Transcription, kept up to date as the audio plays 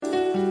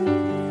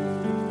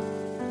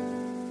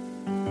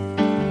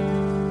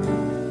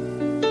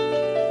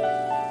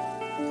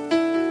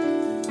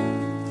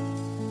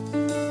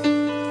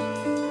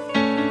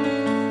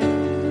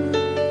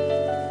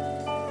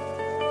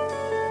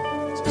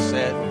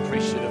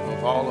appreciative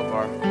of all of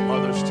our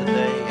mothers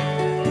today.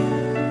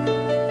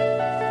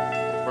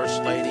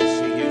 First Lady,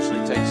 she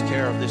usually takes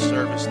care of this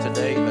service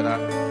today, but I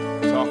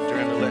talked her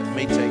into letting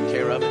me take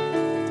care of it.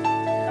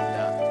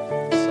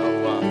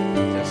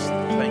 And just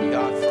thank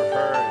God for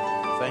her,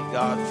 and thank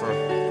God for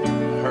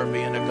her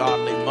being a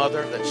godly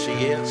mother that she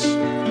is.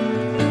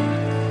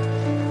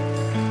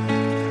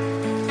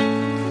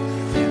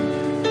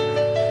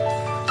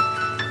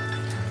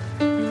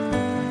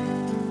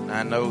 And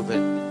I know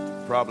that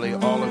probably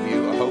all of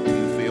you, I hope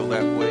you feel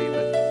that way,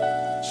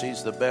 but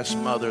she's the best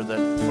mother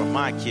that for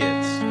my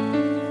kids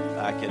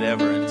I could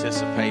ever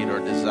anticipate or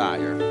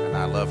desire, and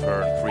I love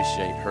her and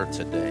appreciate her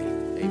today.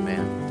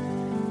 Amen.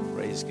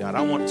 Praise God.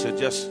 I want to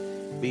just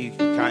be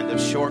kind of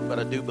short, but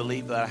I do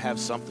believe that I have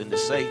something to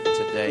say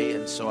today,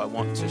 and so I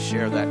want to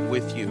share that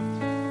with you.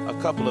 A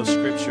couple of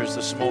scriptures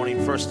this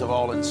morning. First of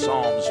all, in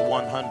Psalms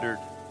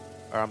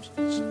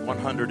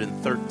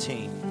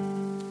 113.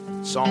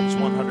 Psalms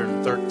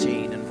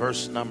 113 and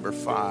verse number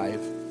 5.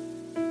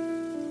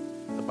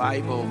 The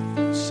Bible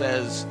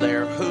says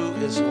there, "Who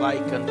is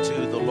like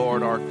unto the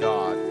Lord our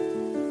God,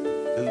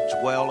 who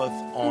dwelleth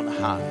on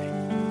high?"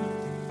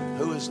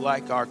 Who is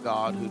like our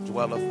God who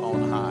dwelleth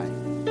on high?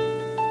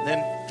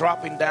 Then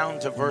dropping down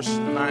to verse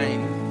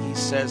 9, he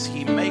says,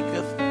 "He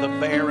maketh the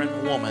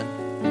barren woman,"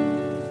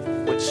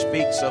 which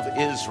speaks of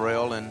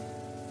Israel and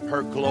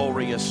her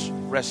glorious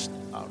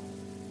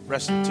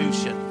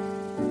restitution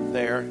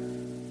there,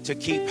 "to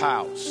keep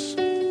house,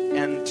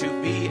 and to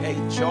be a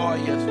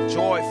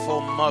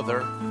joyful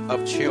mother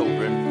of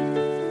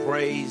children.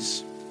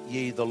 Praise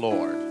ye the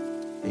Lord."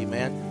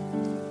 Amen.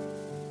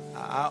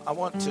 I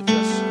want to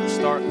just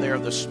start there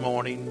this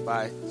morning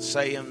by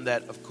saying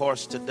that, of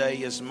course, today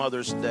is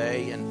Mother's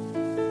Day, and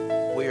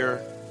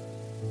we're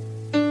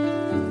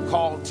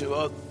called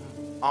to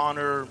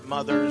honor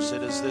mothers.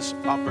 It is this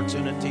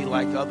opportunity,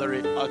 like other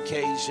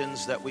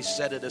occasions, that we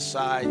set it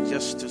aside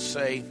just to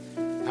say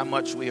how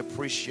much we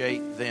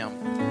appreciate them.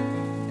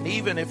 And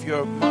even if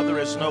your mother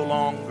is no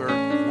longer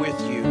with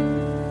you,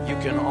 you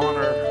can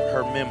honor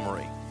her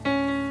memory.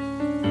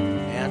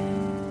 And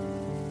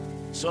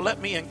so let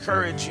me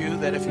encourage you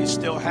that if you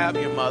still have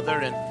your mother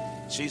and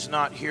she's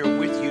not here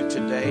with you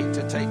today,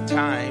 to take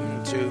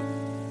time to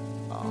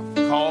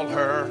call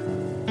her,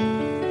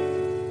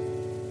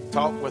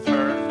 talk with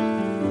her,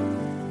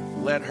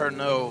 let her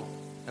know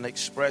and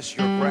express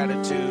your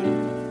gratitude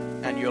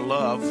and your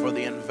love for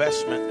the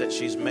investment that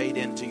she's made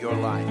into your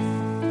life.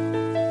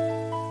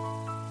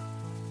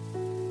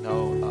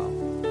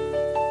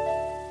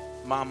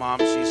 My mom,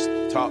 she's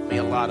taught me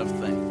a lot of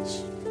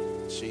things.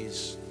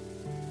 She's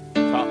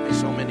taught me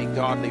so many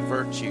godly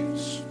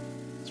virtues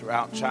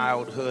throughout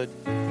childhood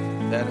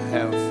that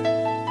have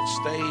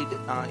stayed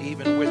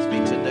even with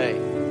me today.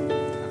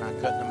 And I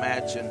couldn't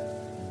imagine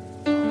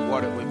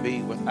what it would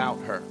be without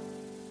her.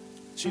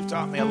 She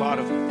taught me a lot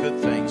of good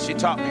things. She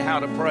taught me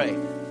how to pray.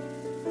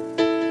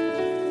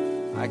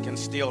 I can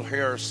still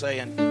hear her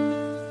saying,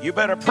 "You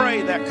better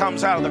pray that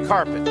comes out of the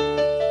carpet."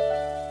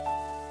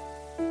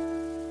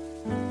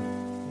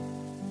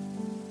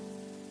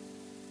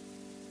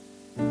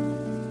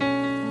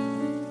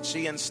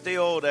 She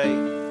instilled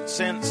a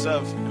sense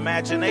of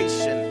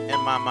imagination in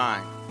my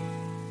mind,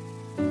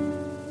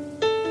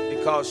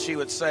 because she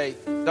would say,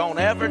 "Don't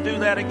ever do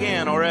that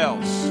again, or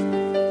else."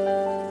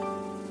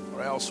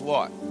 Or else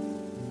what?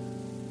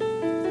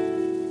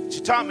 She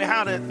taught me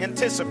how to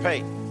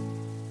anticipate.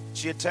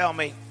 She'd tell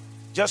me,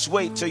 "Just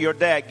wait till your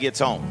dad gets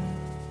home."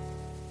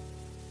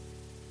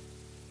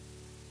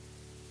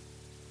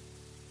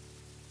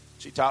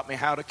 She taught me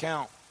how to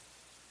count,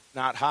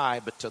 not high,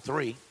 but to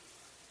 3.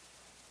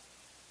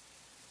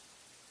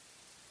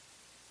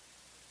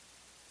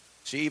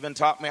 She even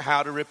taught me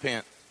how to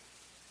repent.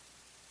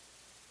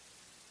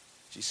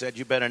 She said,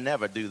 "You better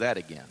never do that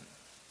again."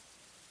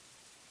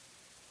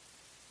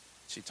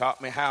 She taught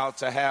me how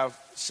to have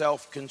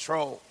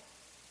self-control.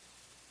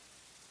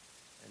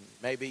 And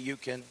maybe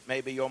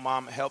your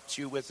mom helped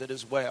you with it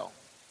as well.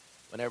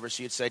 Whenever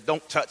she'd say,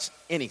 "Don't touch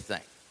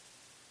anything."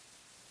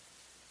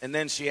 And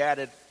then she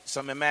added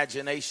some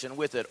imagination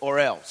with it, "or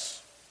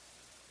else."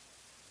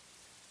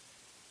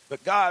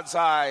 But God's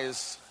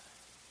eyes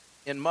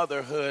in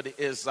motherhood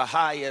is the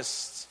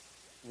highest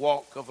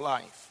walk of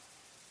life.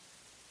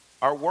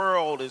 Our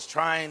world is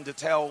trying to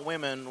tell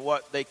women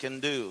what they can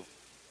do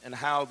and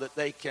how that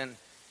they can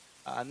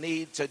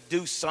need to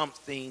do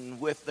something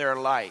with their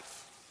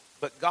life.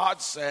 But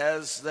God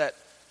says that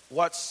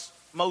what's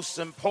most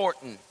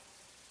important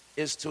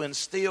is to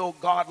instill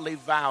godly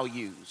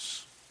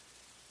values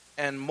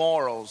and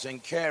morals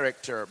and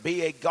character.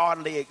 Be a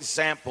godly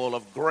example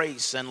of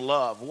grace and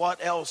love. What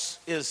else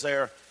is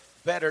there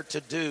better to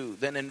do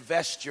than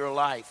invest your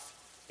life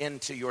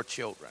into your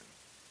children?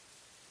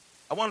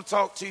 I want to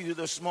talk to you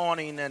this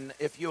morning, and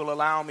if you'll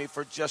allow me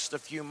for just a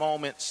few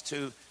moments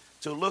to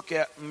look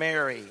at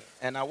Mary.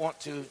 And I want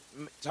to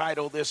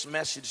title this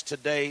message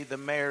today, The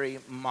Mary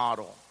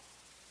Model.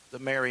 The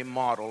Mary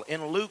Model.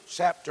 In Luke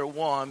chapter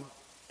 1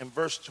 and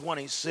verse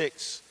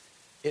 26,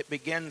 it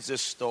begins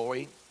this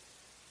story.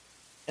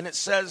 And it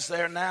says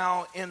there,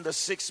 now in the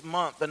 6th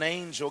month, an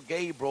angel,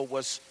 Gabriel,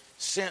 was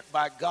sent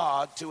by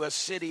God to a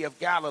city of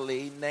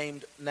Galilee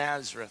named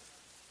Nazareth,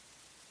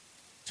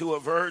 to a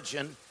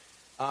virgin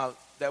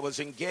that was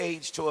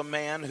engaged to a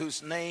man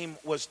whose name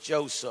was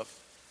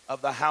Joseph,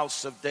 of the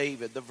house of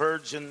David. The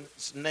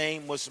virgin's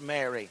name was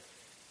Mary.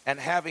 And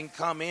having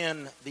come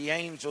in, the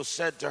angel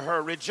said to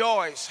her,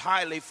 "Rejoice,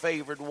 highly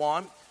favored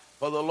one,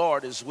 for the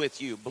Lord is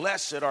with you.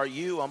 Blessed are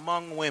you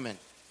among women."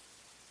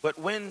 But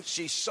when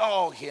she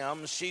saw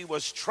him, she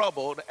was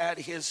troubled at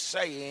his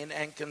saying,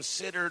 and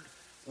considered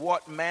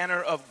what manner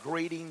of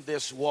greeting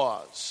this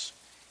was.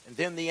 And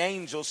then the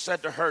angel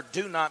said to her,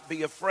 "Do not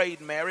be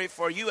afraid, Mary,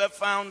 for you have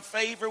found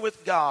favor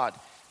with God.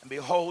 And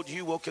behold,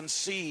 you will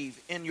conceive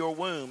in your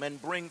womb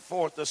and bring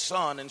forth a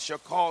son, and shall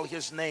call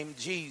his name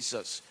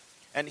Jesus.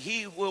 And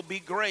he will be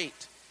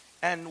great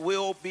and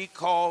will be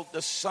called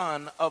the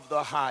Son of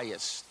the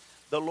Highest.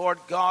 The Lord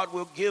God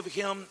will give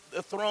him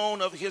the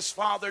throne of his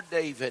father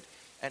David,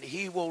 and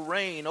he will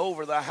reign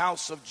over the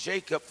house of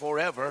Jacob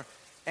forever,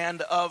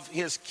 and of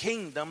his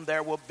kingdom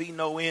there will be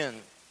no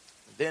end."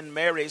 Then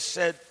Mary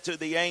said to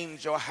the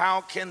angel, "How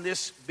can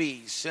this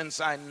be, since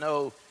I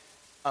know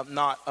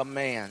not a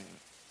man?"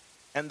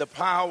 And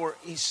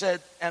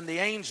the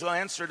angel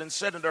answered and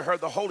said unto her,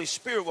 "The Holy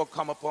Spirit will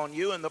come upon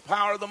you, and the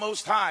power of the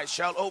Most High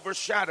shall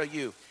overshadow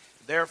you.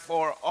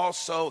 Therefore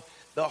also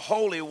the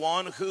Holy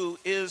One who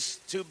is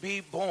to be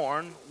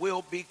born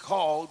will be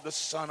called the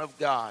Son of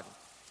God.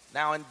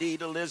 Now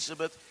indeed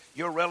Elizabeth,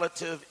 your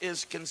relative,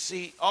 is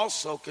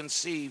also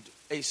conceived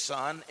a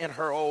son in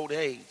her old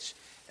age.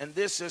 And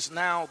this is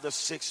now the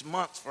 6th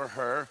month for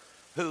her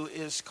who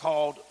is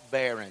called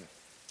barren.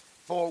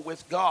 For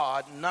with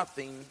God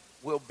nothing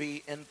will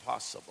be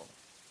impossible."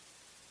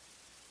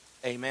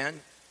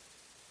 Amen.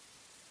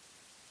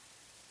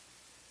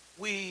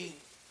 We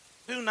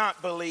do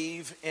not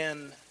believe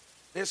in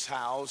this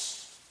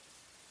house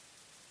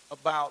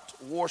about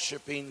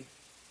worshiping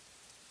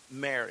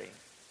Mary,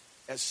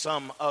 as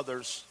some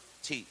others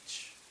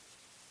teach.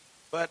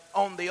 But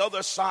on the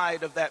other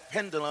side of that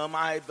pendulum,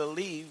 I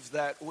believe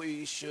that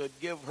we should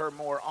give her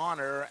more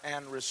honor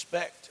and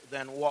respect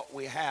than what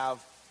we have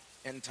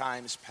in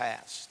times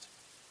past.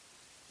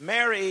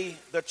 Mary,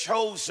 the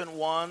chosen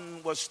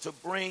one, was to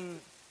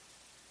bring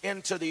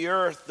into the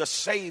earth the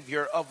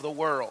Savior of the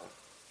world.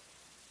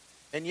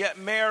 And yet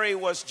Mary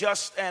was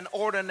just an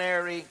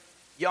ordinary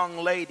young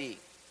lady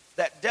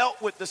that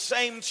dealt with the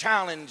same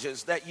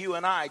challenges that you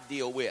and I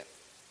deal with,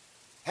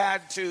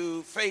 had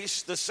to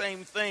face the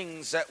same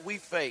things that we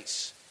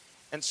face.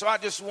 And so I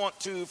just want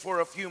to, for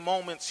a few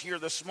moments here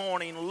this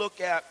morning, look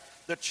at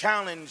the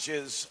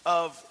challenges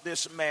of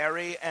this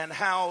Mary and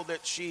how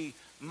that she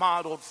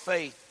modeled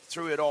faith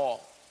through it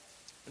all.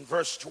 In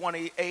verse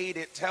 28,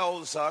 it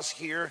tells us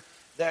here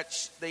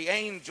that the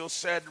angel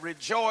said,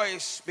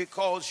 "Rejoice,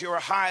 because you're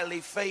highly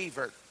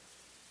favored."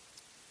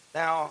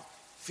 Now,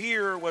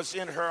 fear was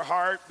in her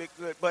heart,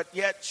 but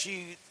yet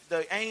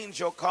the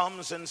angel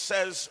comes and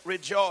says,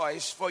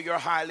 "Rejoice, for you're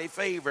highly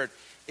favored."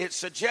 It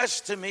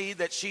suggests to me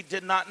that she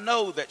did not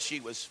know that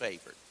she was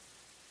favored.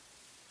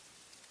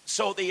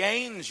 So the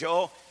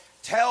angel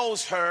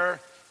tells her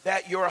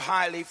that you're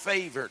highly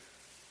favored.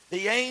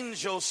 The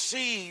angel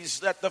sees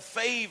that the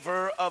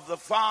favor of the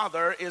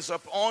Father is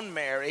upon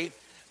Mary,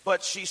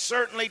 but she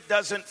certainly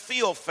doesn't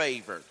feel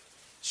favored.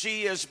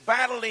 She is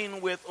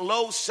battling with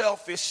low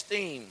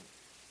self-esteem.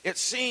 It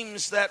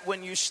seems that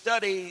when you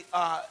study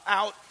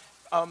out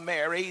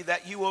Mary,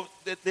 that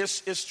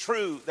this is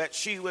true, that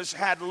she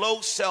had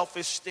low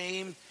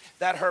self-esteem,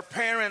 that her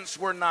parents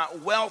were not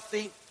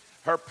wealthy,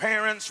 her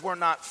parents were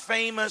not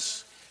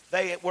famous.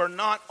 They were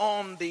not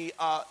on the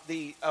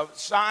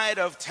side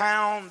of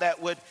town that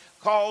would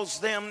cause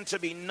them to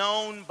be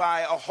known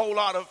by a whole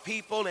lot of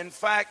people. In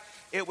fact,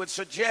 it would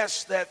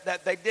suggest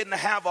that they didn't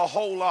have a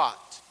whole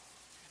lot.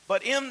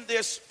 But in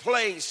this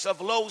place of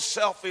low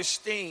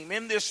self-esteem,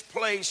 in this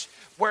place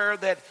where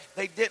that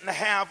they didn't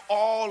have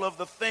all of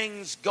the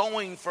things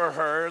going for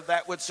her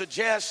that would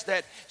suggest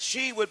that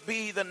she would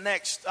be the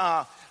next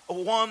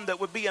one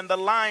that would be in the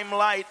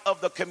limelight of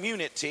the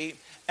community,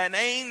 an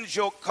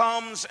angel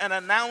comes and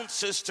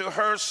announces to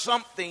her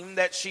something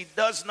that she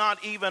does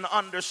not even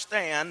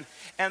understand,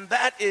 and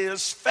that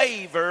is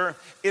favor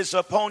is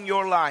upon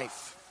your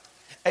life.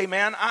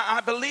 Amen.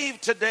 I believe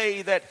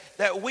today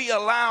that we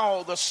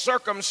allow the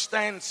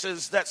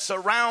circumstances that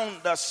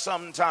surround us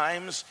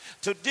sometimes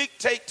to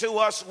dictate to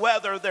us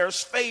whether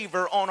there's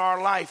favor on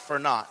our life or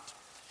not.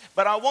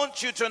 But I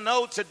want you to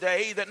know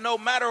today that no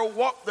matter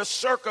what the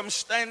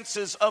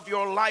circumstances of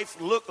your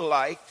life look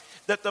like,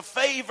 that the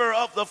favor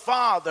of the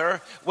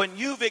Father, when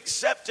you've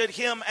accepted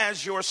Him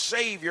as your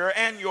Savior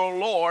and your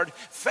Lord,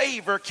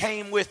 favor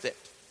came with it.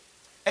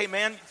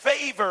 Amen.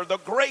 Favor, the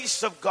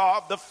grace of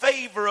God, the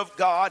favor of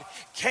God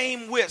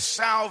came with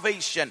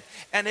salvation.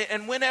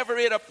 And whenever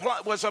it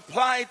was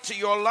applied to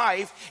your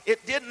life,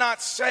 it did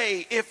not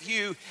say if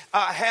you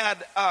had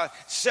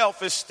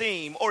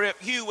self-esteem, or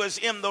if you was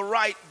in the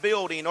right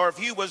building, or if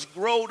you was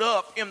growed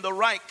up in the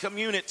right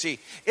community.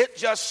 It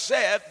just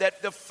said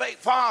that the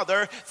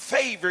Father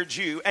favored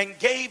you and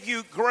gave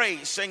you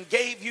grace and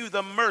gave you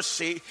the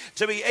mercy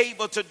to be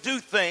able to do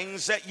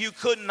things that you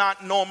could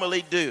not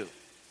normally do.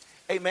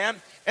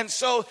 Amen. And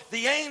so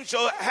the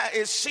angel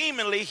is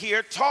seemingly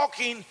here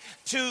talking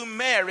to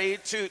Mary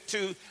to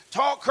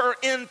talk her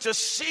into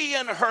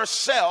seeing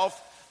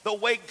herself the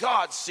way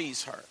God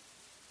sees her.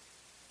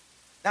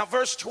 Now,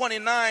 verse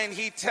 29,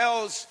 it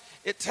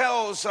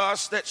tells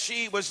us that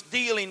she was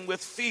dealing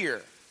with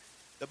fear.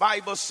 The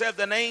Bible said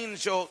an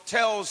angel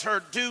tells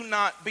her, do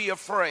not be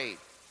afraid.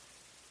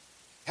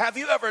 Have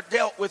you ever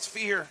dealt with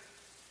fear?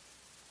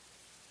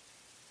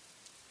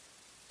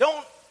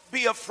 Don't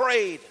be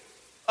afraid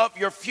of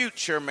your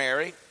future,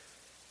 Mary.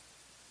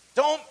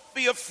 Don't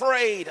be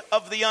afraid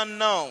of the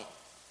unknown.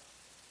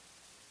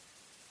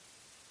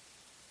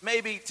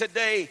 Maybe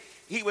today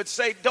he would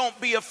say, don't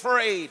be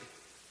afraid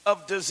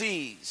of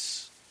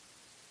disease.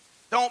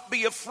 Don't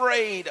be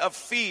afraid of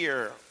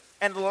fear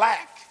and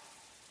lack.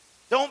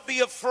 Don't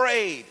be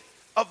afraid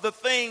of the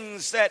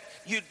things that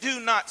you do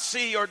not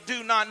see or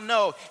do not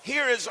know.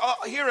 Here is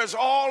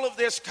all of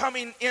this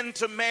coming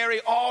into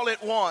Mary all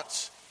at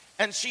once.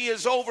 And she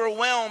is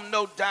overwhelmed,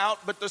 no doubt,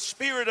 but the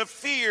spirit of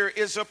fear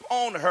is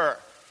upon her.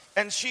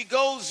 And she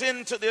goes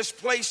into this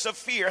place of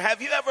fear.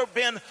 Have you ever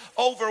been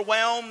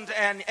overwhelmed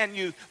and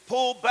you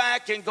pull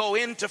back and go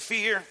into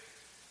fear?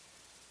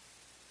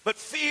 But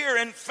fear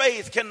and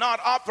faith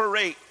cannot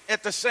operate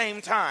at the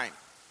same time.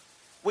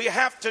 We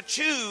have to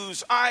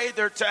choose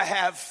either to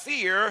have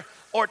fear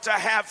or to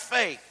have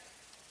faith.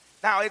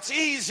 Now, it's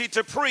easy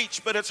to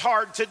preach, but it's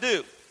hard to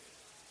do.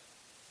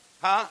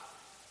 Huh?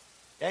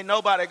 Ain't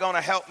nobody going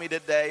to help me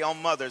today on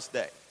Mother's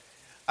Day.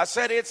 I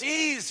said it's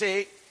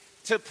easy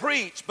to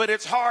preach, but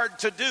it's hard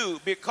to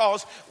do,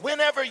 because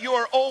whenever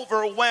you're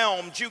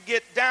overwhelmed, you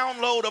get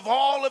download of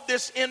all of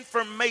this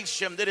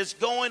information that is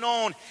going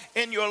on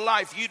in your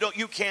life.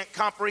 You can't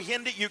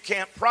comprehend it, you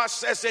can't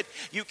process it,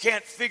 you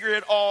can't figure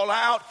it all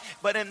out.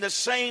 But in the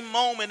same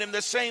moment, in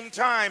the same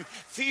time,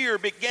 fear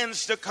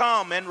begins to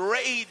come and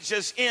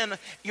rages in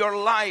your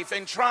life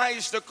and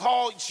tries to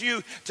cause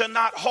you to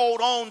not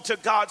hold on to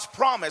God's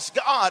promise.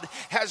 God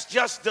has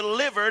just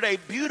delivered a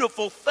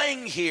beautiful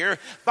thing here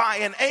by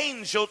an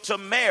angel to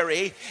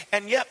Mary,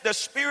 and yet the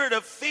spirit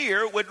of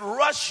fear would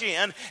rush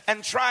in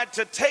and try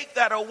to take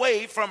that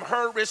away from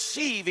her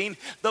receiving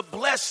the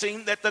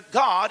blessing that the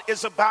God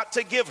is about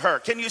to give her.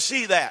 Can you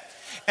see that?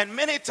 And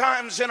many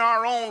times in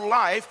our own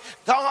life,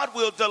 God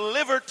will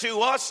deliver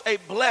to us a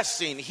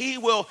blessing. He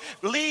will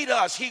lead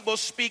us. He will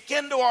speak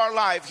into our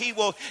life. He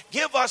will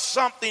give us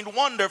something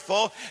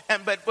wonderful.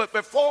 But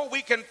before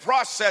we can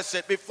process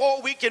it,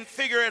 before we can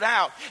figure it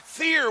out,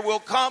 fear will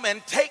come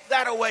and take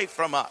that away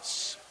from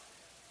us.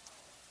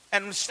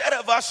 And instead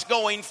of us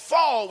going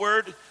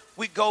forward,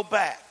 we go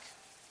back.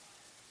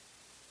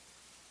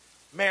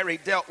 Mary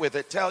dealt with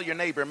it. Tell your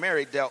neighbor,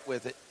 Mary dealt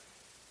with it.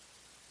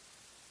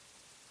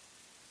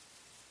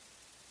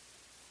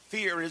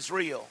 Fear is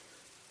real.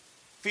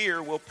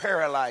 Fear will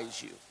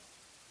paralyze you.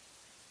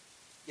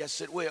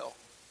 Yes, it will.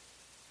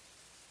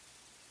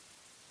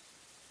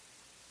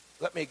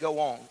 Let me go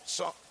on.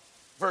 So,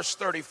 verse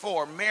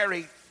 34,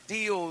 Mary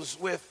deals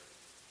with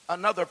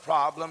another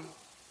problem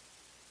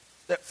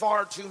that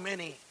far too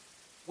many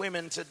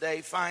women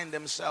today find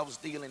themselves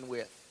dealing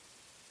with.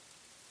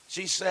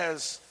 She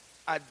says,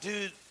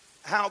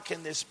 how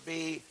can this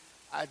be?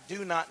 I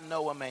do not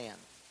know a man.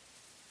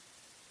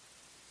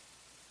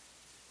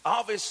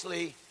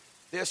 Obviously,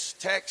 this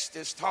text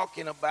is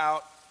talking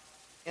about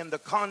in the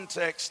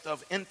context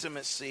of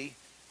intimacy,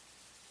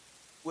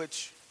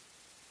 which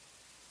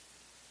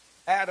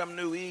Adam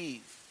knew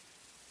Eve,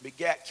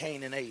 begat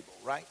Cain and Abel,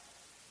 right?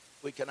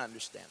 We can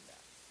understand that.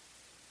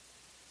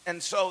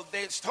 And so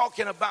it's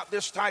talking about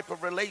this type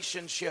of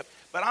relationship,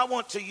 but I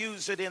want to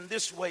use it in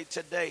this way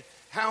today.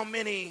 How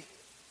many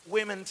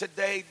women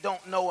today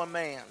don't know a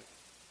man?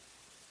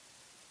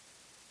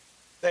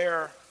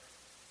 They're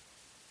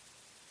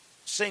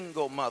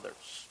single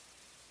mothers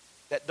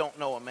that don't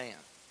know a man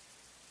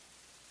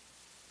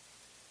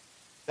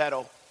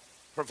that'll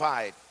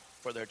provide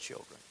for their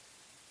children.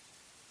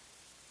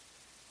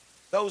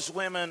 Those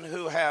women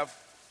who have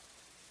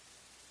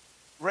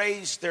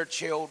raised their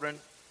children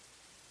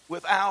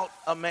without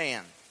a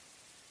man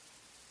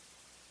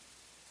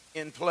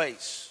in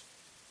place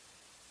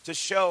to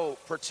show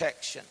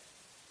protection,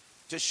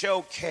 to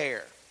show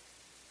care,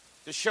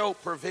 to show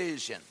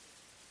provision.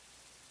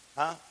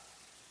 Huh?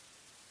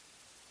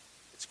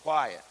 It's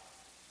quiet.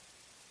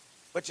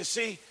 But you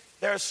see,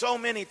 there are so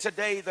many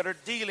today that are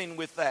dealing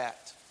with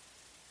that.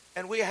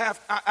 And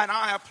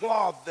I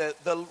applaud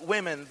the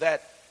women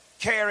that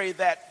carry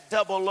that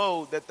double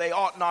load that they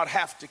ought not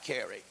have to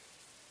carry.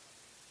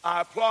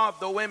 I applaud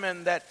the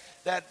women that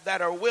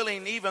are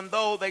willing, even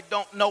though they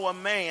don't know a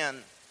man,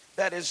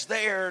 that is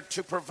there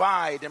to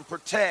provide and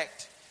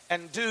protect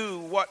and do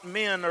what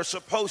men are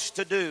supposed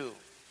to do.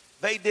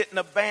 They didn't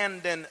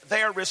abandon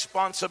their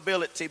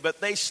responsibility, but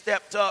they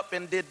stepped up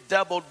and did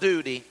double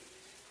duty.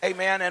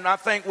 Amen. And I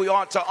think we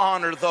ought to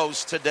honor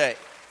those today.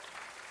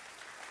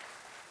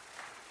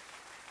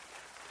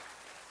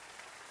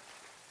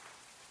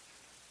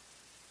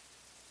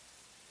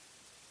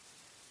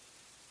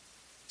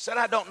 Said,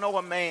 I don't know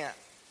a man.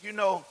 You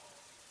know,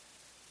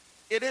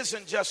 it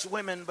isn't just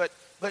women, but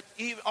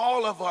even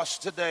all of us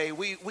today,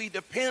 we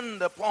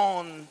depend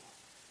upon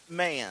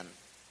mankind.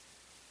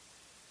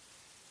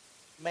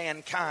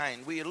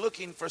 We are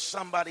looking for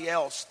somebody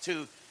else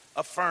to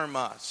affirm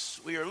us.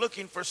 We are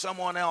looking for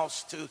someone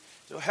else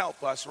to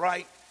help us,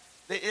 right?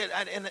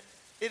 And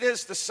it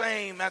is the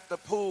same at the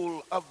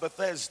pool of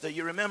Bethesda.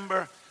 You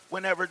remember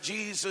whenever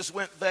Jesus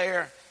went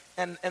there,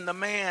 and the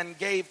man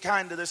gave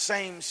kind of the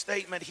same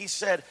statement. He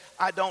said,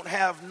 I don't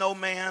have no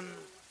man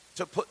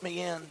to put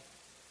me in.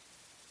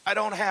 I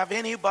don't have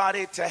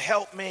anybody to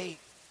help me.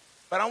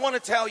 But I want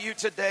to tell you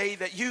today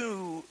that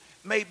you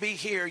may be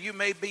here. You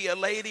may be a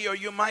lady, or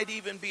you might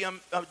even be a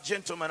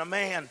gentleman, a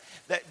man.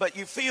 But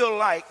you feel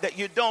like that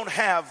you don't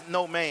have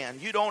no man.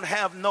 You don't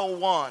have no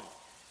one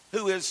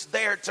who is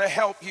there to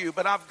help you.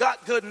 But I've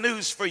got good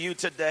news for you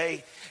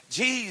today.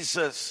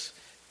 Jesus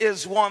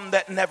is one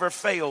that never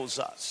fails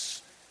us.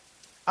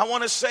 I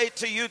want to say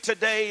to you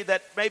today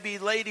that maybe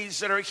ladies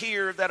that are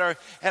here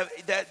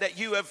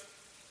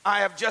I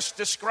have just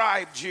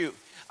described you.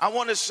 I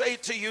want to say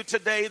to you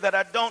today that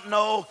I don't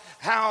know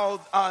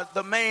how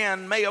the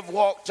man may have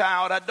walked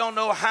out. I don't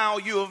know how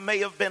you may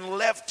have been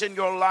left in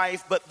your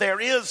life, but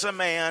there is a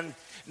man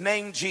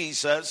named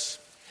Jesus.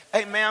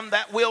 Amen.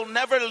 That will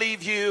never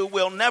leave you,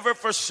 will never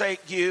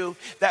forsake you,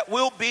 that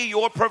will be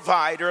your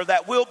provider,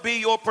 that will be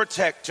your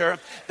protector,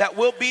 that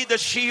will be the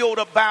shield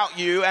about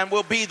you, and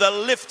will be the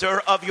lifter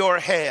of your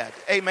head.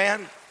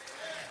 Amen.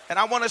 And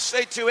I want to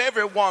say to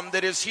everyone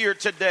that is here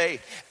today,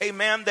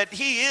 amen, that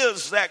he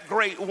is that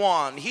great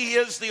one. He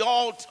is the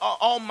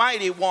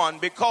almighty one,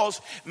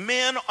 because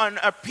men and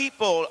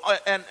people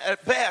and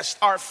at best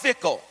are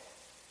fickle.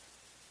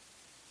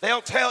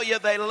 They'll tell you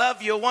they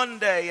love you one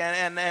day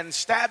and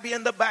stab you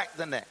in the back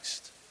the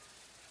next.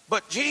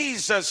 But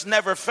Jesus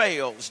never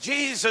fails.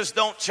 Jesus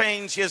don't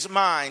change his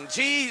mind.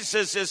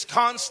 Jesus is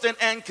constant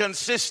and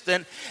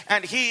consistent,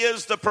 and he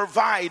is the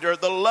provider,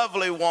 the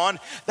lovely one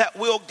that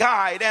will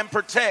guide and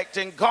protect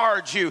and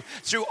guard you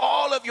through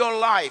all of your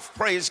life.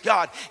 Praise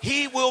God.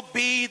 He will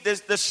be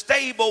the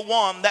stable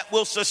one that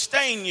will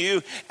sustain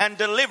you and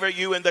deliver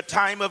you in the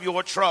time of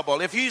your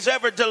trouble. If he's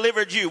ever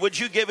delivered you, would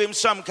you give him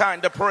some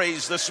kind of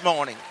praise this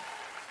morning?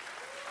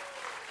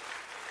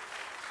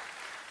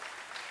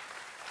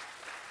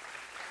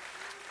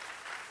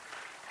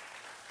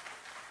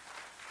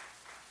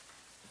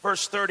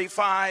 Verse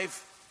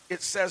 35,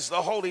 it says,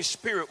 the Holy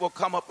Spirit will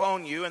come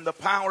upon you, and the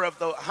power of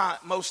the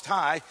Most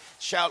High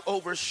shall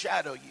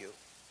overshadow you.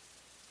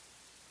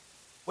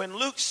 When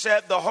Luke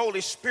said the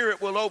Holy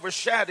Spirit will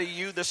overshadow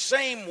you, the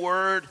same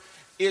word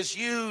is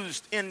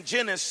used in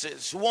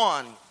Genesis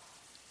 1,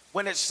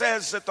 when it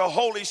says that the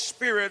Holy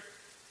Spirit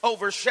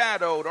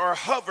overshadowed or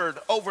hovered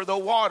over the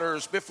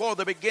waters before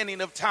the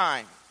beginning of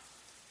time.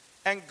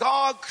 And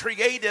God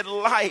created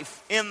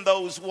life in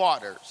those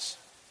waters.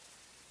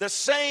 The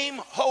same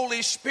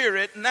Holy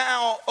Spirit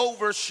now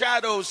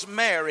overshadows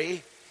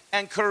Mary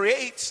and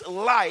creates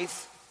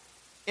life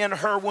in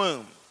her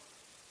womb.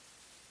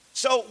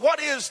 So what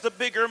is the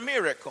bigger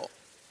miracle?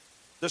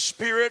 The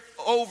Spirit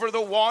over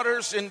the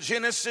waters in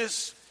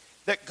Genesis,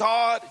 that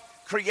God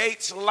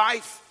creates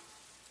life,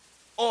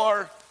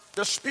 or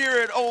the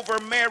Spirit over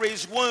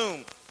Mary's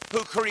womb who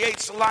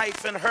creates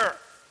life in her?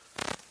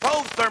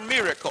 Both are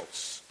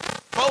miracles.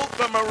 Both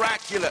are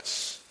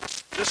miraculous.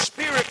 The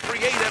Spirit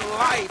created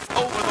life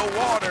over the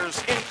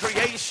waters in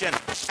creation,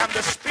 and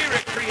the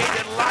Spirit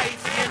created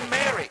life in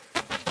Mary.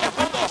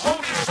 Although the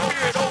Holy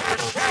Spirit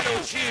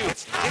overshadows you,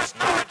 it's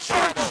not a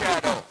dark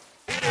shadow.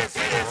 It is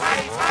a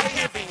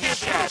life-giving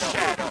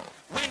shadow.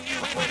 When you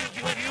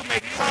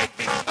may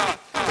be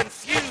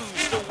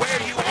confused of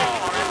where you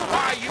are and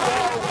why you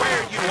are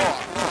where you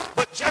are,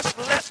 but just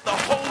let the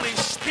Holy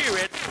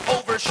Spirit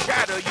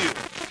overshadow you.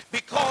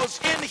 Because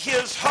in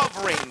his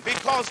hovering,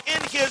 because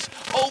in his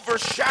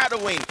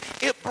overshadowing,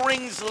 it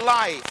brings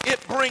life, it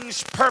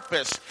brings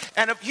purpose.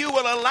 And if you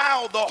will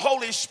allow the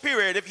Holy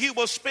Spirit, if you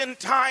will spend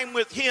time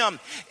with him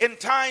in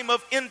time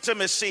of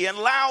intimacy and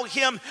allow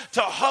him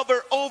to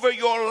hover over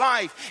your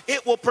life,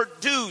 it will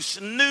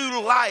produce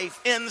new life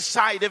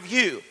inside of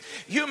you.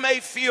 You may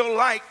feel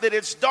like that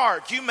it's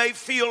dark. You may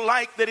feel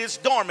like that it's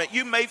dormant.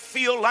 You may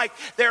feel like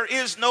there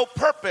is no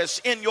purpose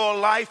in your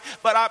life.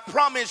 But I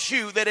promise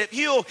you that if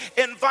you'll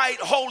invite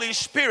Holy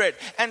Spirit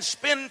and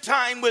spend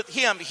time with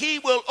him, he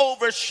will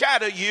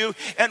overshadow you.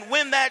 And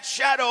when that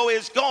shadow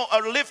is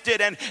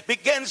lifted and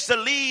begins to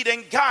lead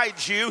and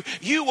guide you,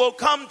 you will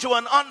come to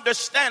an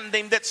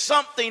understanding that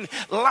something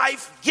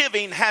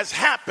life-giving has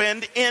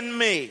happened in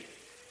me.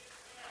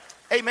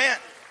 Amen.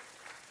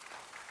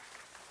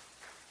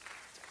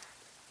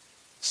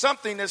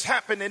 Something has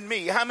happened in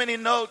me. How many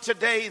know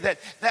today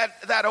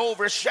that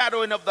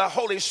overshadowing of the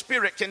Holy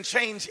Spirit can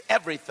change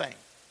everything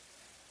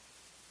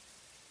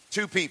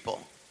to people?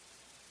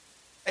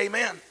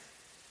 Amen.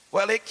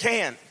 Well, it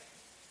can.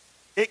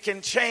 It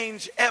can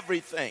change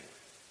everything.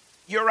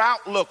 Your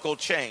outlook will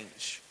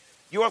change.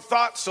 Your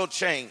thoughts will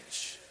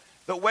change.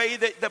 The way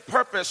that the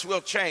purpose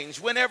will change.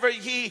 Whenever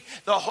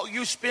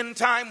you spend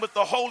time with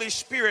the Holy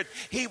Spirit,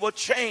 He will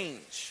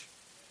change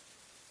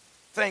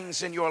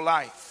things in your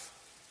life.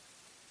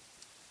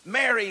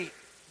 Mary,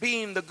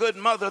 being the good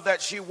mother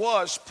that she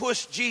was,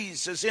 pushed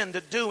Jesus into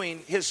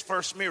doing His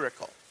first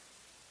miracle.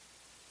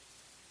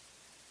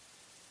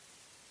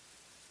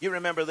 You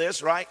remember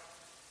this, right?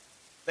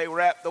 They were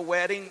at the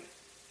wedding.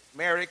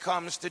 Mary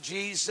comes to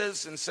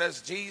Jesus and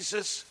says,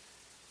 Jesus,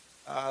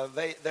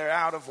 they're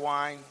out of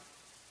wine.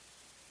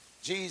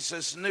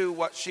 Jesus knew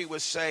what she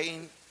was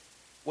saying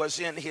was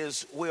in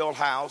His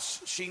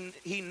wheelhouse.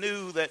 He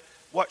knew that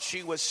what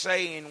she was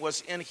saying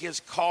was in His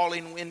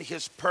calling, in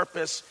His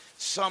purpose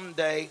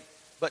someday,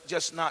 but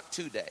just not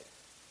today.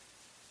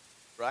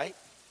 Right?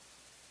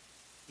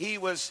 He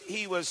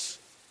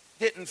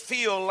didn't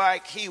feel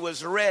like he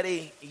was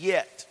ready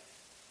yet.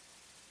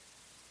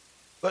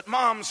 But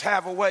moms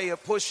have a way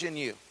of pushing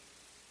you.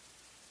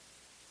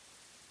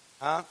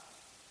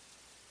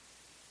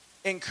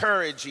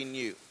 Encouraging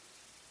you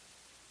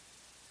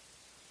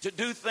to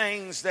do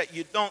things that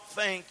you don't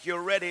think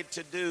you're ready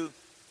to do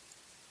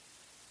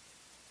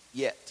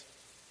yet.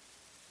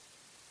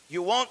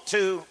 You want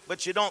to,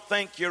 but you don't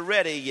think you're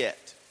ready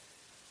yet.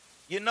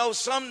 You know,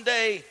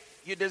 someday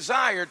you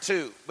desire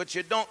to, but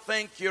you don't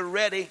think you're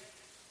ready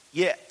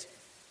yet.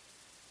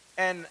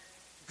 And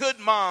good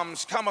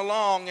moms come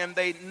along and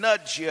they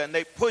nudge you and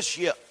they push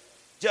you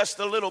just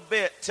a little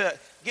bit to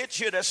get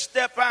you to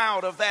step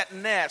out of that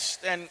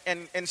nest and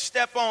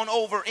step on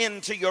over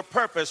into your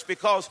purpose,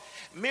 because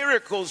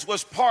miracles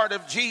was part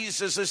of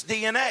Jesus's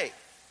DNA.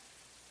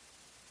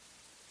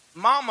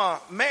 Mama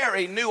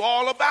Mary knew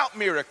all about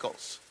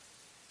miracles.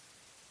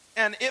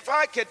 And if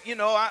I could,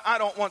 I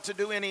don't want to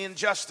do any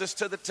injustice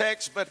to the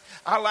text, but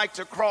I like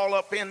to crawl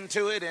up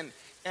into it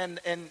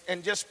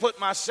and just put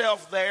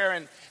myself there.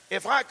 And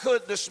if I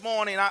could this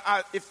morning,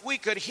 if we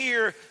could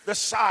hear the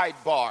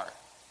sidebar,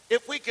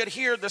 if we could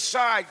hear the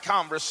side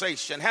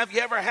conversation. Have you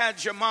ever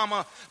had your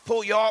mama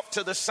pull you off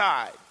to the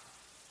side?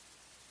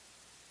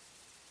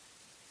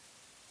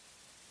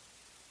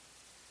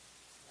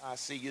 I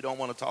see you don't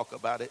want to talk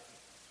about it.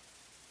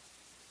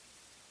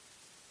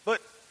 But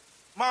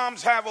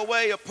moms have a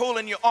way of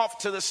pulling you off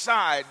to the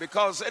side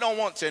because they don't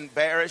want to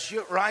embarrass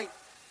you, right?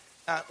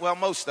 Well,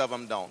 most of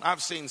them don't.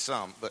 I've seen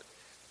some, but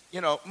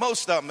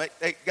most of them,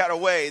 they got a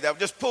way. They'll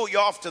just pull you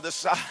off to the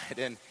side.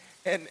 And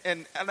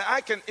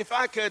I can, if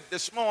I could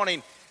this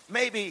morning,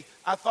 maybe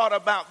I thought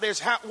about this.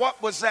 What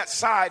was that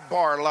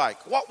sidebar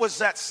like? What was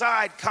that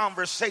side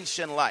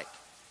conversation like?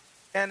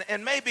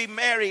 And maybe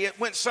Mary, it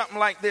went something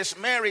like this.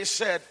 Mary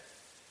said,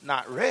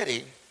 "Not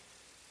ready?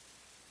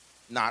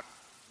 Not,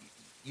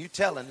 you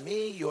telling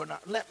me you're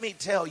not? Let me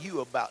tell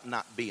you about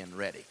not being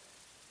ready.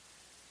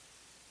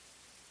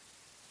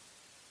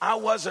 I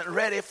wasn't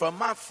ready for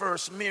my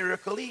first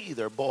miracle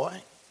either,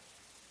 boy.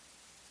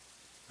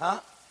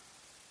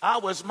 I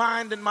was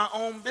minding my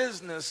own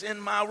business in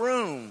my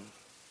room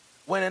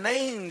when an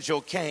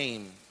angel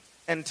came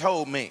and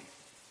told me,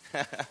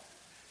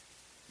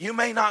 you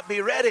may not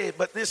be ready,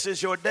 but this is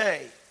your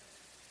day.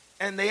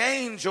 And the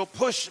angel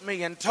pushed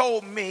me and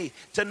told me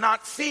to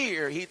not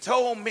fear. He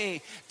told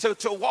me to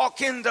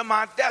walk into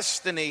my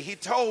destiny. He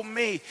told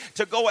me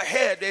to go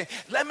ahead. And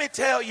let me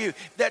tell you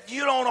that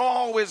you don't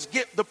always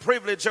get the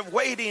privilege of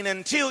waiting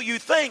until you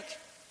think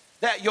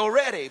that you're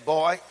ready,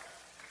 boy.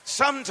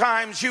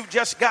 Sometimes you've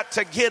just got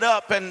to get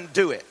up and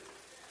do it.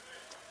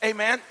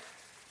 Amen.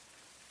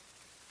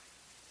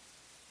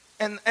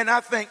 And I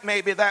think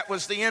maybe that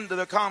was the end of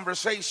the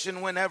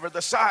conversation whenever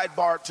the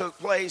sidebar took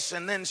place.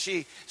 And then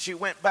she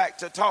went back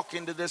to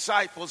talking to the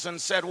disciples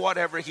and said,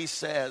 whatever he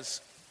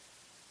says,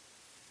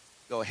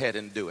 go ahead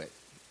and do it.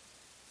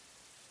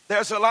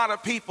 There's a lot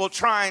of people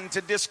trying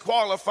to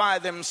disqualify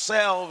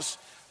themselves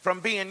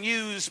from being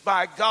used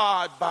by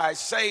God by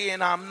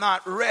saying, I'm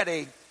not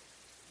ready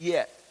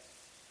yet.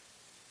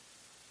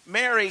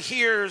 Mary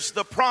hears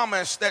the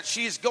promise that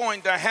she's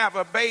going to have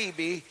a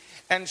baby,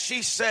 and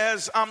she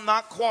says, I'm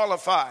not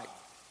qualified.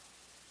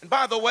 And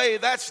by the way,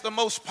 that's the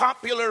most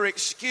popular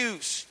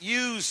excuse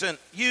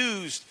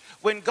used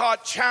when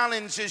God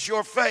challenges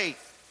your faith.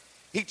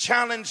 He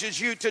challenges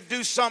you to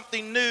do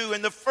something new,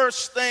 and the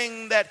first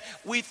thing that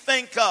we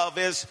think of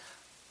is,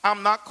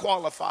 I'm not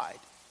qualified.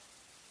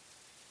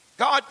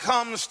 God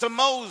comes to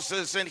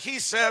Moses and he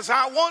says,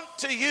 I want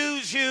to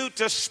use you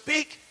to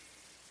speak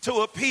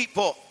to a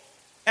people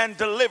and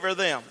deliver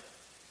them.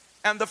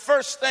 And the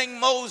first thing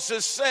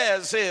Moses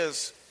says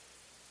is,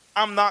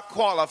 I'm not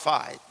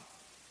qualified.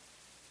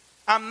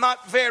 I'm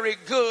not very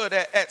good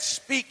at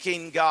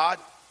speaking, God.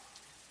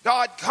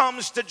 God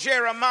comes to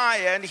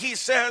Jeremiah and he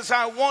says,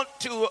 I want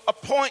to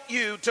appoint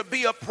you to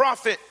be a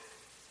prophet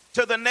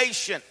to the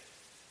nation.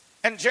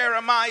 And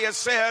Jeremiah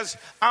says,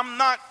 I'm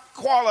not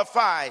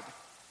qualified.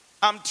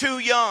 I'm too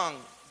young.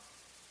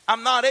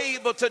 I'm not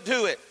able to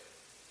do it.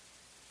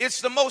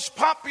 It's the most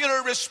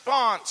popular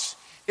response.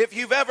 If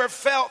you've ever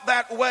felt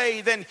that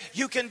way, then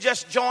you can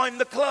just join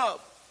the club.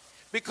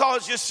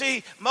 Because you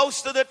see,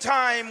 most of the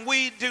time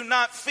we do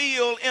not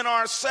feel in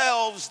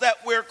ourselves that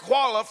we're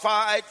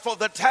qualified for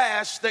the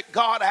task that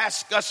God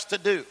asks us to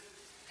do.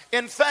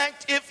 In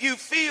fact, if you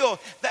feel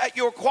that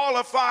you're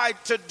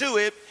qualified to do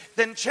it,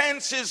 then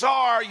chances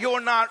are you're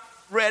not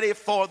ready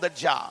for the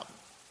job.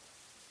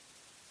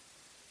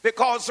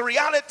 Because the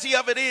reality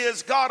of it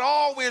is, God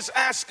always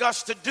asks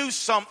us to do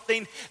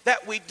something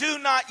that we do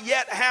not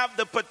yet have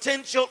the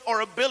potential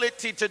or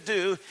ability to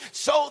do,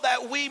 so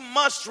that we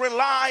must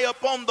rely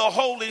upon the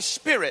Holy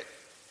Spirit.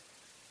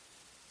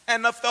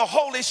 And if the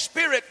Holy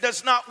Spirit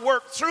does not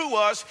work through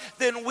us,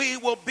 then we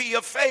will be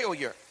a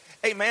failure.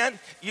 Amen.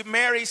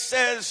 Mary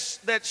says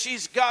that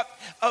she's got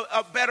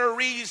a better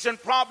reason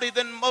probably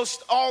than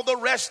most all the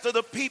rest of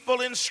the people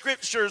in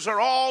scriptures,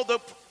 or all the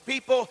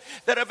people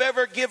that have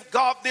ever give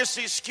God this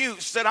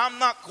excuse that I'm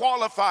not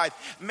qualified.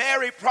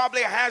 Mary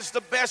probably has the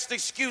best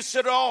excuse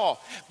at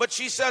all, but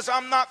she says,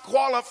 I'm not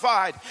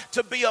qualified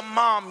to be a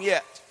mom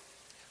yet.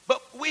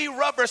 But we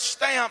rubber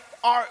stamp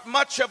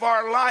much of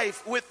our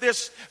life with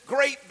this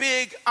great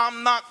big,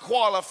 I'm not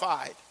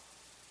qualified.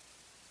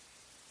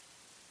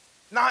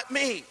 Not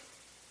me.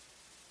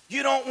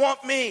 You don't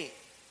want me.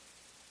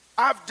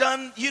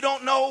 You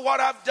don't know what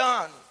I've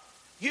done.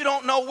 You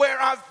don't know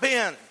where I've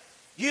been.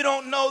 You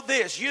don't know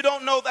this. You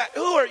don't know that.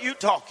 Who are you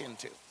talking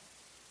to?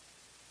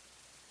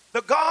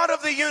 The God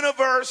of the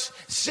universe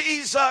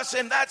sees us,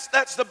 and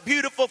that's the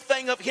beautiful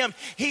thing of him.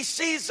 He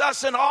sees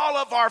us in all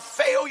of our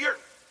failure.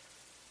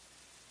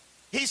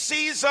 He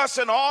sees us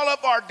in all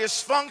of our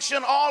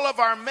dysfunction, all of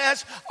our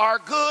mess, our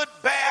good,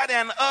 bad,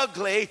 and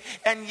ugly,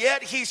 and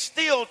yet he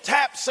still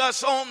taps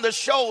us on the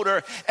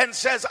shoulder and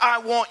says, I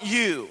want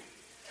you.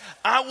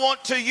 I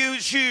want to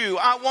use you.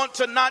 I want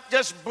to not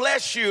just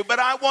bless you, but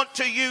I want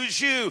to use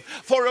you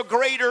for a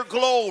greater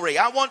glory.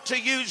 I want to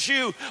use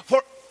you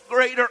for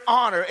greater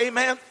honor.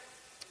 Amen.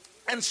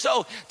 And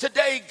so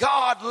today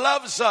God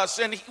loves us,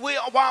 and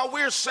while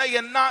we're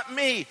saying not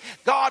me,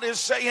 God is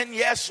saying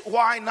yes,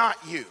 why not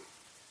you?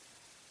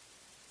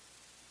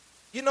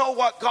 You know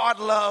what God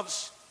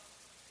loves?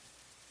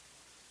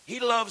 He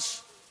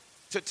loves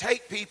to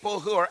take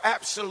people who are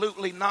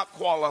absolutely not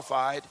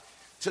qualified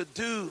to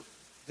do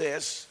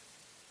this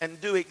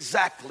and do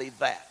exactly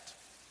that.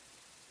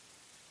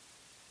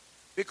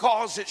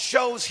 Because it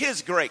shows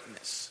his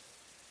greatness.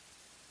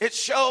 It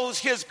shows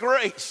his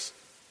grace.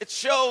 It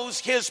shows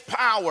his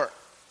power.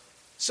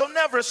 So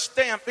never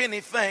stamp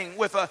anything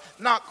with a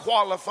not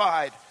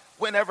qualified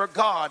whenever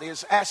God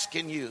is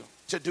asking you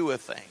to do a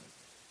thing.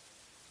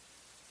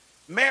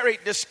 Mary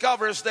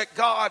discovers that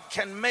God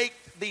can make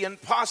the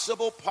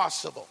impossible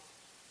possible.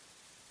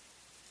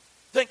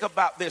 Think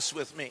about this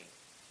with me.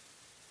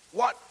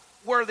 What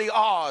were the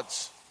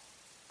odds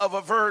of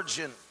a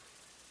virgin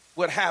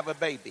would have a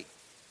baby?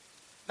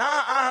 Now,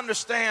 I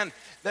understand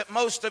that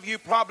most of you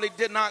probably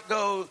did not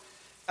go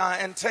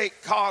and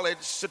take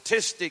college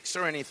statistics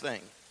or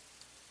anything.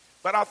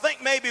 But I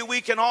think maybe we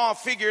can all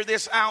figure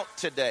this out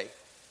today.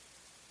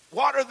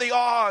 What are the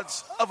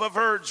odds of a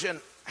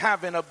virgin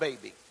having a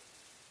baby?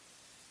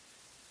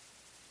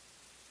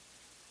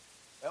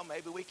 Well,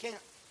 maybe we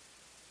can't.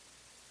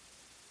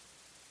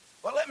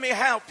 Well, let me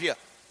help you.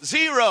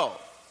 0.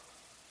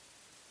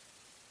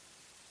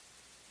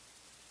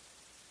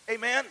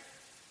 Amen.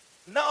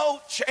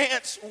 No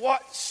chance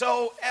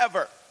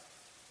whatsoever.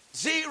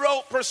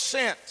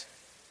 0%.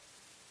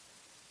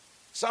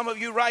 Some of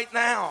you right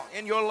now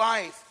in your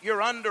life,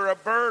 you're under a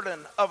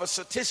burden of a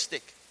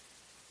statistic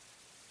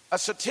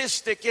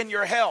in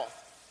your health,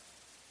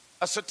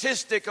 a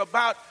statistic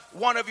about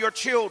one of your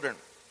children,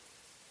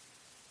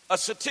 a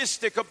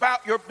statistic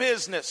about your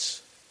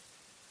business.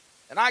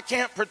 And I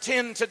can't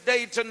pretend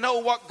today to know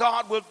what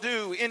God will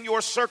do in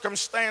your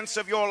circumstance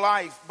of your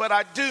life, but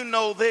I do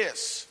know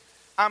this.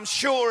 I'm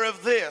sure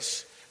of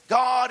this.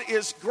 God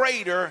is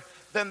greater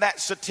than that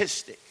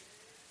statistic.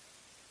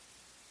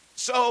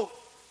 So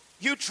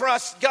you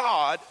trust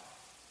God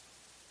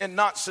and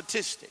not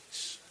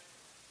statistics.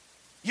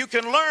 You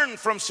can learn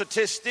from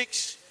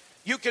statistics.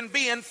 You can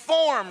be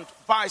informed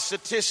by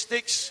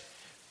statistics,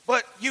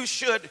 but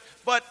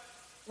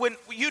when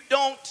you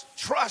don't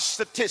trust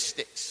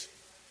statistics,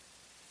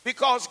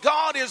 because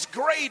God is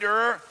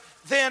greater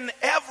than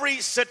every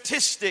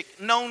statistic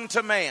known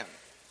to man.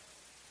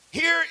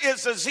 Here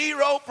is a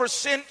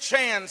 0%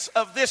 chance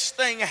of this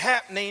thing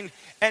happening,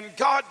 and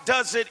God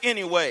does it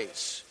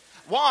anyways.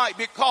 Why?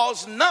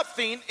 Because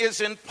nothing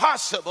is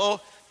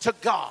impossible to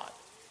God.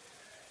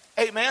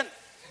 Amen.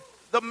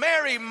 The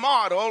Mary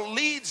model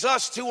leads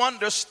us to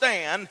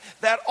understand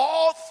that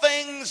all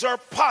things are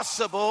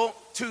possible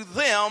to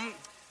them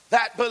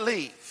that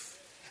believe.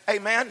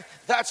 Amen.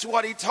 That's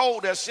what he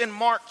told us in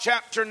Mark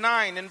chapter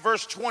 9 and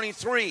verse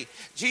 23.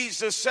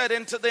 Jesus said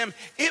unto them,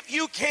 if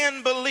you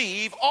can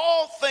believe,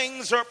 all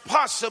things are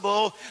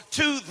possible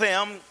to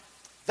them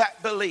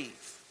that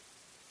believe.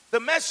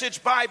 The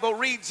Message Bible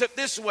reads it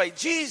this way.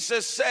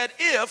 Jesus said,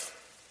 if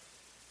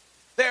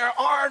there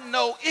are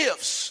no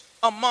ifs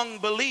among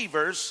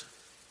believers,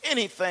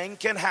 anything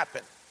can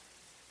happen.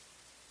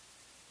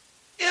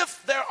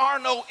 If there are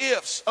no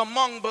ifs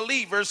among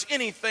believers,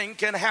 anything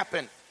can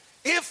happen.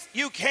 If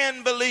you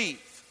can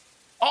believe,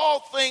 all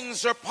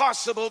things are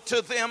possible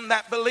to them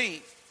that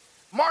believe.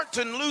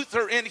 Martin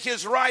Luther in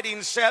his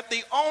writing said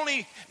the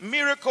only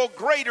miracle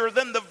greater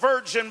than the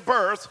virgin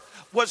birth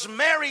was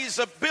Mary's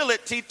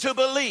ability to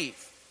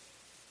believe.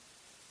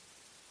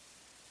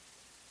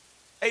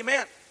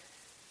 Amen.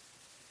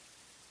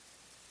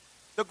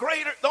 The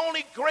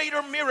only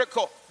greater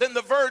miracle than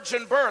the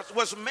virgin birth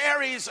was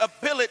Mary's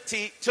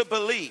ability to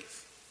believe.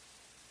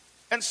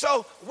 And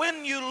so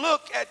when you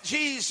look at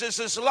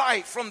Jesus'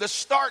 life from the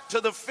start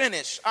to the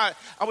finish, I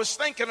was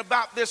thinking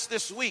about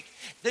this week.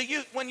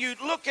 When you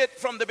look at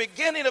from the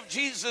beginning of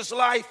Jesus'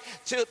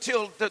 life to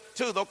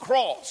the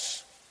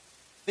cross,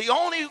 the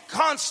only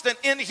constant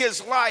in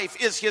his life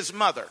is his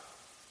mother.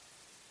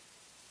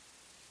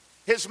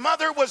 His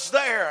mother was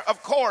there,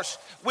 of course,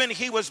 when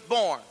he was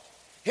born.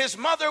 His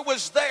mother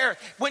was there.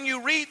 When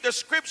you read the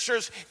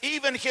scriptures,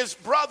 even his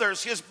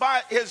brothers,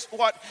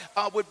 what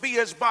would be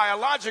his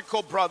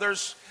biological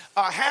brothers,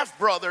 half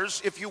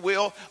brothers, if you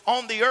will,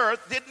 on the earth,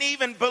 didn't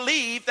even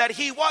believe that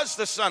he was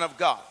the Son of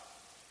God.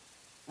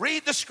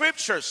 Read the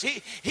scriptures.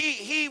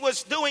 He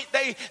was doing,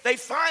 they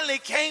finally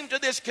came to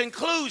this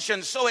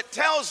conclusion. So it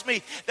tells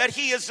me that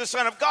he is the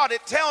Son of God.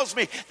 It tells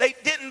me they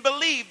didn't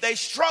believe. They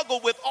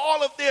struggled with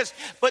all of this.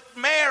 But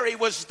Mary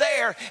was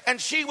there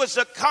and she was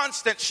a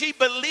constant. She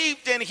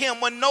believed in him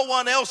when no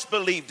one else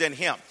believed in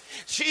him.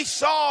 She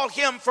saw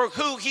him for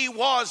who he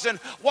was and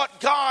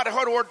what God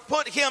had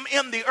put him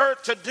in the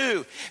earth to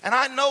do. And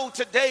I know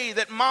today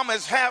that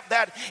mamas have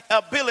that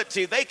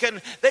ability. They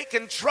can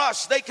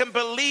trust, they can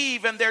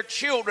believe in their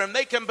children.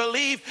 They can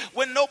believe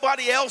when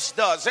nobody else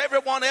does.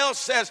 Everyone else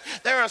says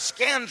they're a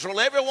scoundrel.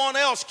 Everyone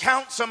else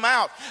counts them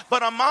out.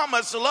 But a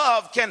mama's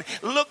love can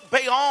look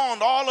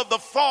beyond all of the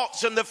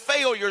faults and the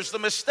failures, the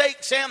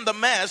mistakes and the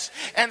mess,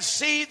 and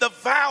see the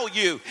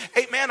value,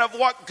 amen, of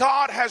what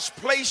God has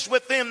placed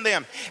within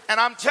them. And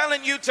I'm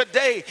telling you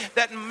today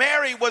that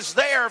Mary was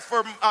there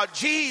for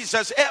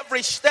Jesus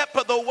every step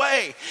of the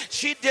way.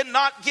 She did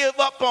not give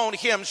up on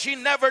him. She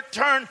never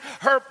turned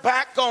her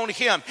back on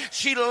him.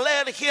 She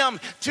led him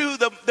to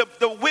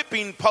the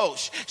whipping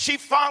post. She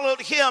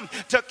followed him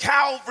to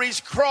Calvary's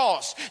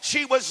cross.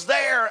 She was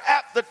there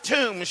at the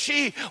tomb.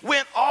 She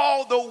went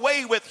all the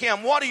way with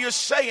him. What are you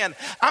saying?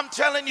 I'm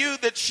telling you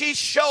that she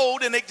showed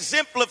and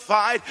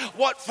exemplified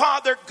what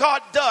Father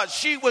God does.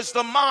 She was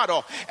the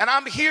model. And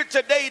I'm here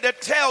today to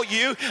tell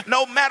you,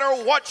 no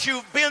matter what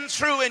you've been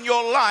through in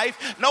your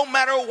life, no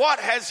matter what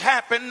has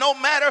happened, no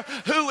matter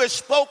who has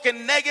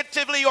spoken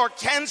negatively or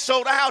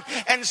canceled out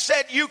and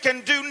said you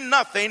can do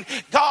nothing,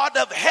 God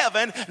of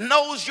heaven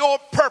knows your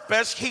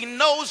purpose. He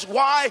knows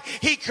why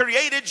he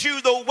created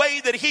you the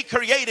way that he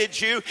created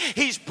you.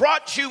 He's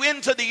brought you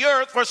into the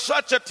earth for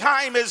such a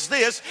time as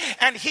this,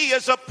 and he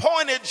has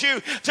appointed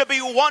you to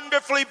be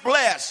wonderfully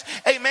blessed.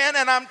 Amen.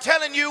 And I'm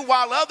telling you,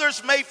 while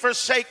others may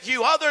forsake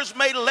you, others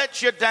may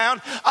let you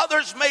down,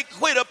 others may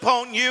quit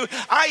upon you,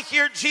 I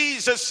hear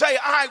Jesus say,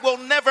 I will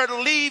never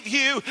leave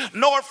you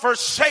nor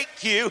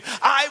forsake you.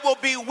 I will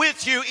be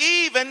with you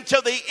even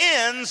to the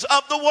ends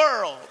of the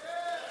world.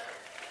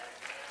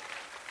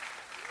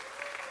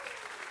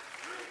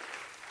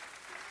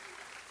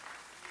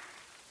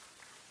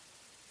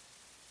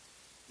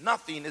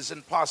 Nothing is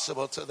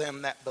impossible to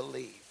them that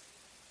believe.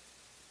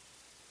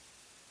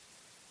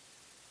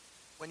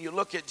 When you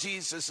look at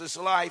Jesus'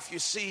 life, you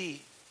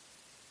see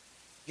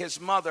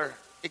his mother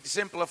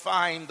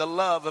exemplifying the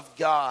love of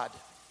God,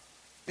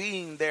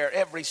 being there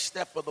every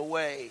step of the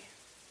way.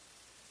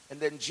 And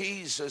then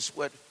Jesus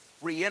would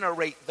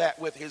reiterate that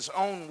with his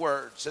own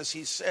words as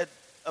he said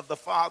of the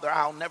Father,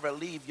 I'll never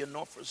leave you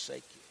nor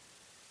forsake you.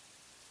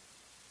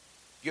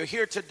 You're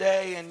here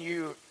today and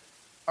you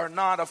are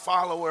not a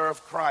follower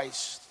of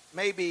Christ.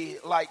 Maybe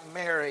like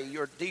Mary,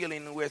 you're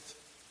dealing with,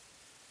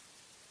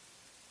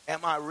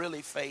 am I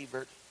really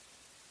favored?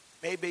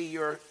 Maybe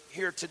you're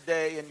here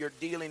today and you're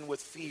dealing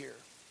with fear.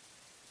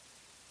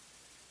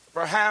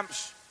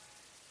 Perhaps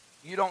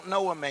you don't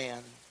know a man.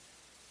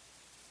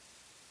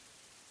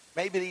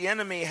 Maybe the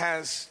enemy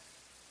has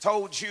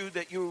told you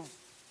that you've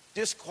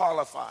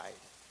disqualified.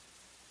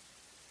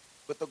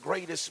 But the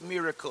greatest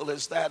miracle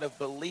is that of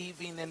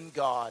believing in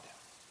God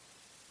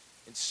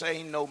and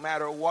saying, no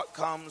matter what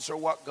comes or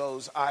what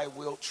goes, I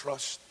will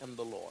trust in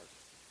the Lord.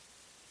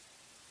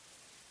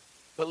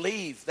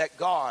 Believe that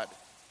God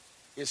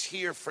is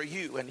here for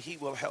you and he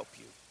will help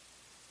you.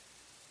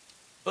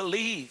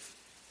 Believe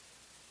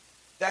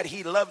that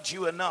he loved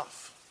you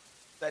enough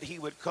that he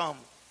would come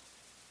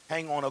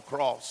hang on a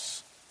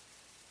cross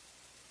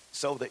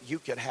so that you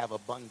could have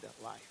abundant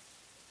life.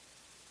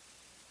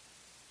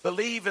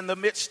 Believe in the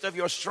midst of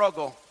your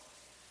struggle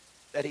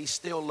that he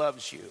still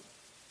loves you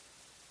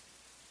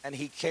and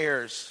he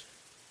cares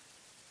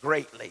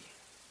greatly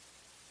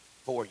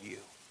for you.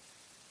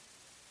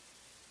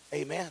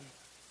 Amen.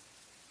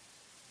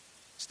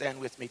 Stand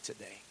with me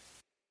today.